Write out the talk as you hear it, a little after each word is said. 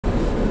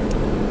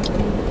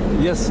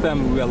Yes,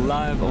 family, we are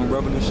live on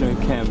Revolutionary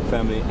Camp,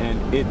 family,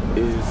 and it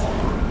is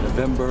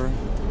November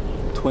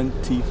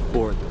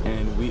 24th,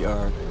 and we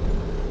are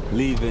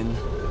leaving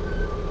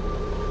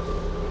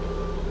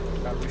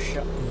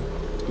Arusha.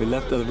 We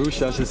left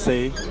Arusha, I should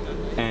say,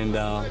 and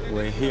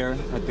we're here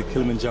at the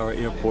Kilimanjaro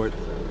airport.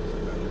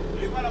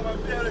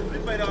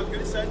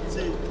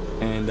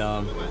 And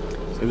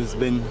it has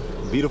been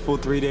beautiful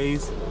 3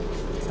 days.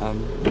 I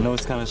know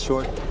it's kind of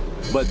short,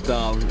 but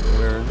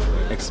we're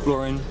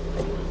exploring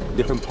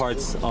different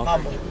parts of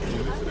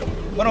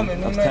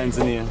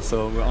Tanzania.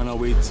 So we're on our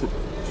way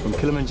from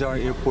Kilimanjaro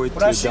airport to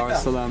Dar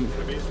es Salaam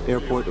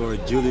airport, or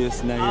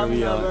Julius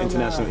Nyerere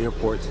International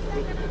Airport,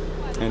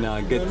 and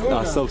get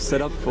ourselves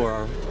set up for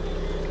our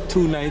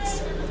 2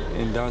 nights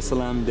in Dar es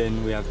Salaam.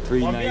 Then we have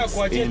 3 nights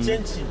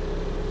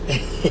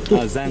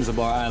in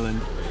Zanzibar Island.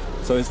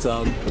 So it's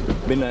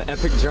been an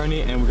epic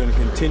journey, and we're going to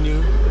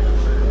continue,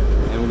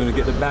 and we're going to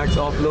get the bags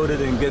offloaded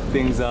and get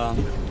things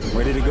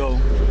ready to go.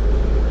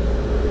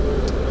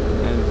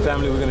 And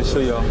family, we're going to show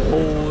you a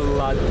whole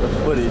lot of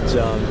footage.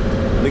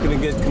 We're going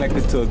to get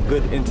connected to a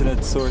good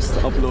internet source to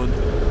upload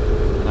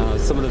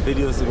some of the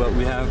videos of what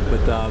we have,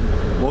 but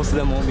most of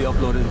them won't be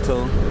uploaded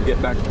until we get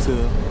back to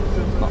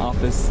my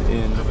office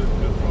in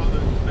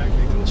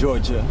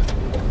Georgia,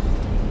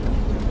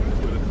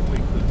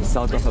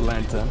 south of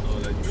Atlanta.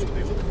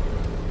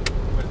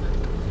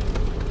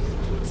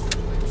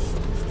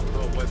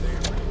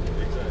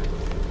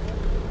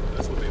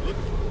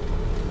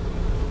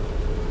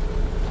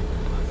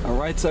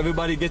 Alright, so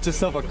everybody get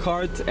yourself a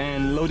cart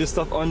and load your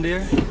stuff on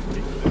there.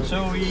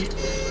 So we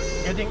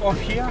getting off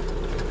here.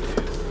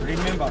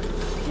 Remember,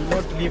 do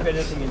not leave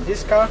anything in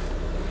this car.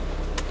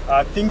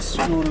 Things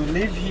you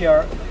leave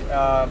here,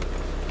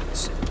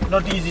 it's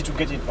not easy to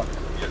get it back.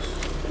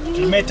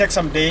 It may take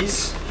some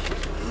days.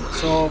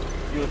 So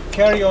you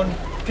carry on,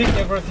 pick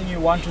everything you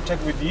want to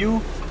take with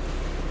you,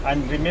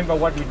 and remember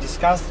what we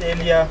discussed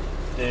earlier,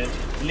 the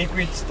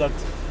liquids that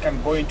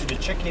can go into the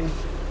check-in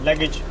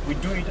luggage. We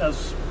do it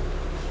as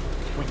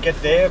we get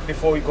there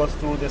before we go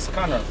through the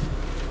scanner.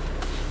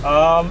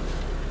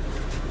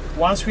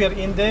 Once we are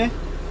in there,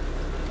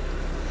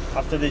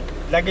 after the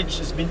luggage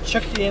has been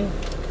checked in,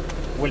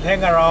 we'll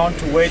hang around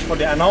to wait for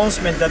the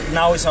announcement that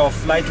now is our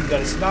flight to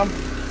Dar es Salaam.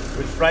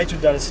 We'll fly to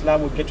Dar es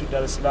Salaam, we'll get to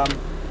Dar es Salaam,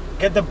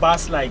 get the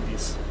bus like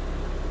this.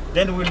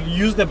 Then we'll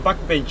use the back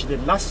bench, the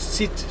last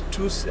seat,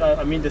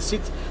 the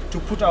seat to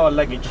put our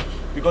luggage,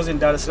 because in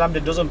Dar es Salaam they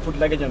doesn't put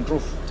luggage on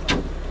roof.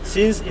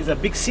 Since it's a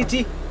big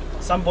city,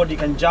 somebody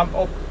can jump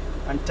up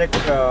and take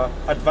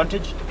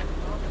advantage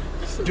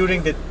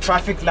during the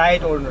traffic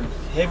light or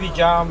heavy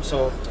jam,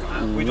 so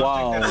we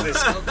don't take that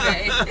risk.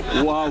 Okay.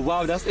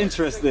 Wow, that's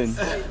interesting.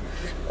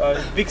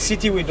 Big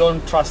city, we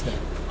don't trust them.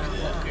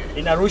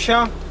 In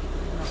Arusha,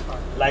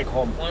 like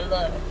home.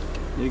 There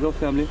you go,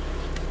 family.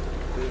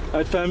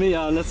 Alright, family,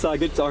 let's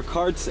get to our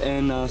carts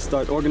and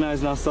start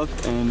organizing our stuff.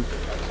 And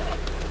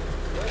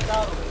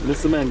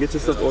listen, man, get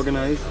yourself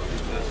organized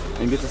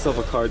and get yourself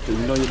a cart. You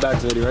know your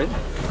bag's ready, right?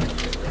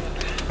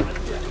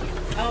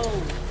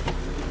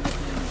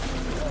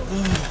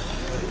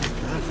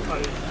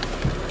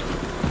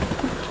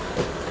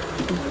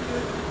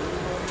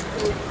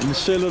 I'm going to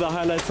show you the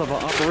highlights of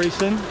our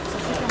operation.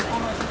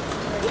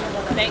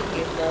 Thank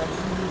you, sir.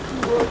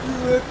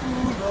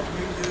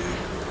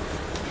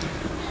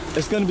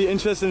 It's going to be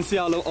interesting to see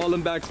how all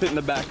them bags fit in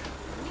the back.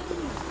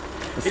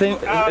 It's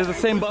the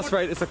same bus,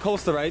 right? It's a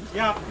coaster, right?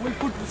 Yeah, we'll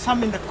put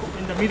some in the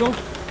middle.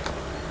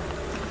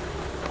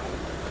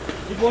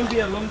 It won't be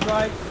a long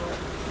drive.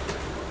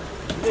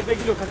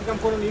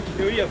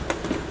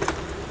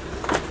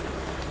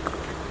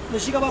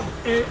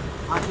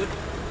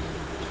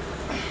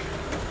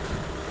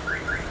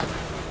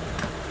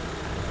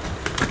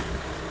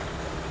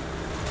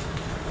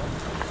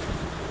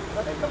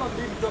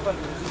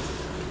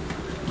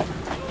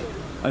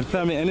 And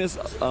family, and it's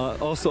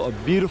also a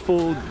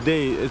beautiful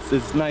day.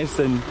 It's nice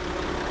and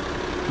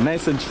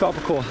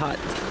tropical hot.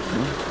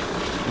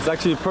 It's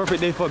actually a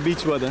perfect day for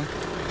beach weather.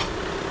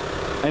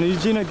 And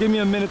Eugenia, give me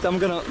a minute. I'm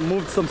gonna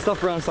move some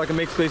stuff around so I can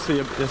make space for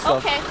your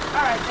stuff. Okay,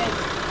 all right, thanks.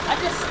 I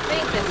just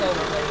think this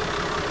over with.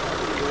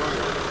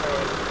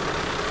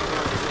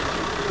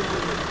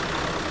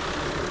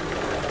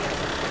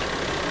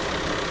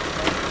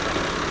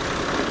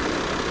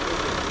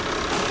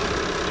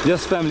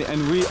 Yes, family,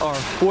 and we are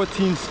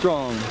 14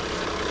 strong.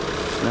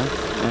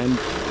 And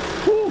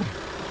whew,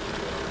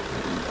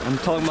 I'm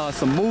talking about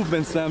some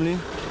movements, family.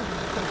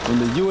 From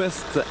the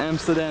US to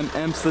Amsterdam,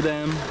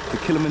 Amsterdam to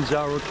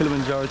Kilimanjaro,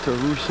 Kilimanjaro to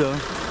Arusha,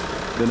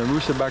 then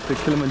Arusha back to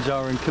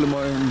Kilimanjaro, and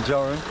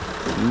Kilimanjaro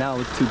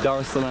now to Dar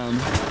es Salaam.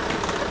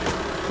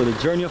 So the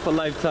journey of a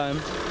lifetime.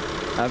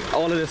 I have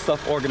all of this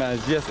stuff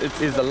organized. Yes, it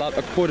is a lot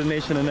of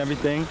coordination and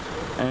everything.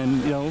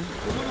 And you know,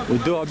 we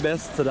do our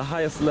best to the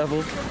highest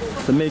level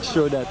to make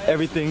sure that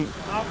everything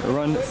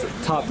runs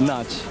top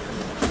notch.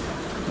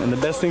 And the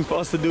best thing for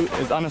us to do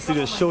is honestly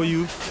to show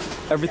you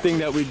everything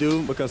that we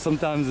do, because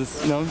sometimes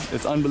it's, you know,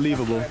 it's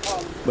unbelievable.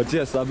 But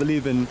yes, I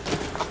believe in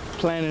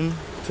planning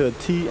to a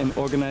T and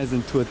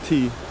organizing to a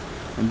T.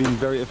 and being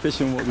very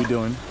efficient in what we're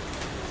doing.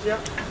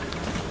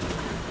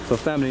 So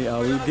family,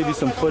 we'll give you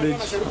some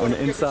footage on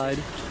the inside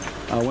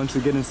once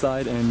we get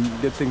inside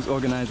and get things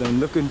organized. I'm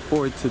looking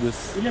forward to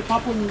this,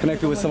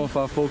 connecting with some of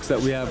our folks that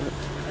we have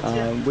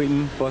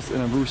waiting for us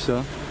in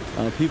Arusha,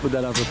 people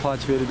that have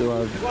repatriated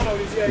or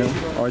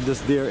are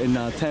just there in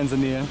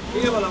Tanzania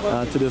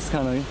to just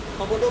kind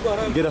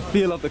of get a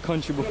feel of the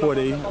country before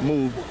they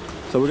move.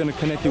 So we're going to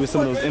connect you with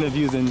some of those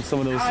interviews and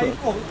some of those,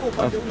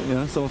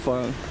 some of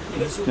our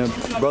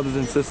brothers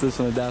and sisters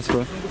from the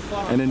diaspora,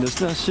 and then just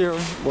share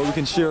what we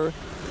can share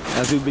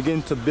as we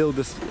begin to build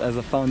this as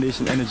a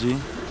foundation energy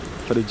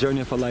for the journey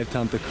of a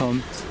lifetime to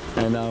come.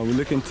 And we're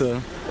looking to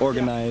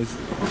organize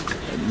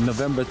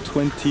November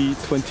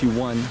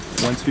 2021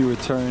 once we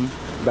return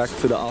back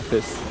to the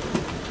office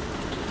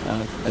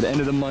at the end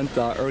of the month,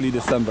 early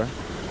December.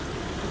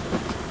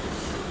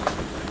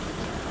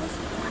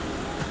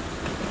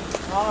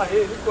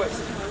 Good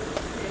question.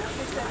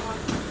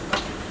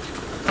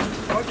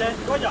 Okay,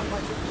 go on.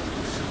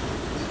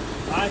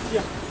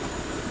 Here.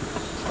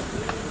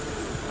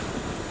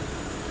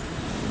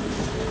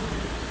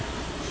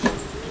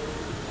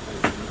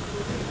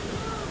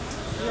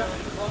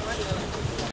 Yeah.